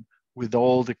solution with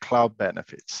all the cloud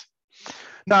benefits.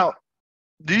 Now,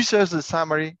 this is the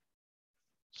summary.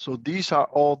 So these are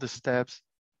all the steps.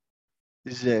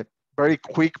 This is a very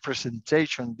quick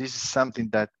presentation. This is something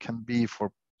that can be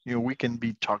for, we can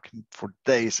be talking for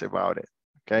days about it,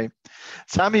 okay?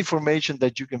 Some information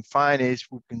that you can find is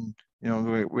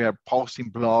we are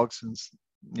posting blogs and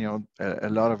a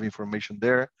lot of information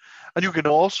there, and you can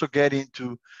also get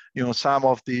into some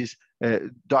of these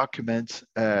documents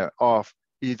of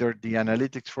either the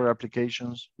analytics for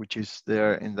applications, which is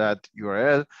there in that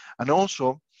URL, and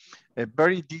also a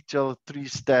very detailed 3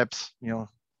 steps,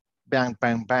 bang,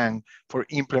 bang, bang, for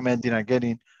implementing and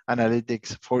getting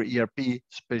analytics for ERP,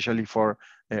 especially for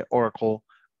Oracle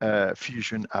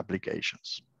Fusion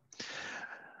applications.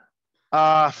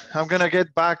 I'm gonna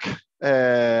get back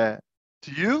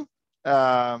to you.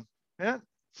 Yeah,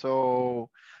 so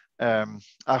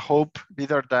I hope,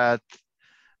 Vidar, that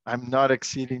I'm not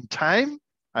exceeding time.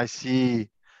 I see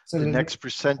the next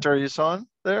presenter is on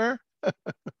there.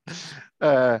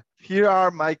 Here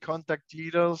are my contact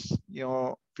details.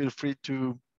 Feel free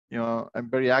to, I'm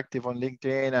very active on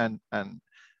LinkedIn and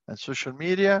social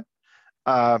media.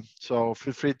 So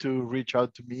feel free to reach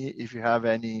out to me if you have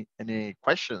any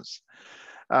questions.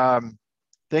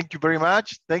 Thank you very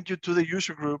much. Thank you to the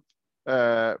user group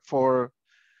for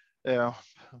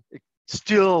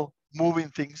still moving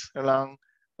things along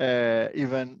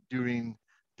even during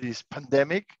this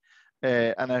pandemic.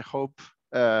 And I hope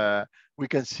we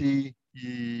can see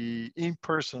you in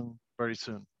person very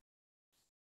soon.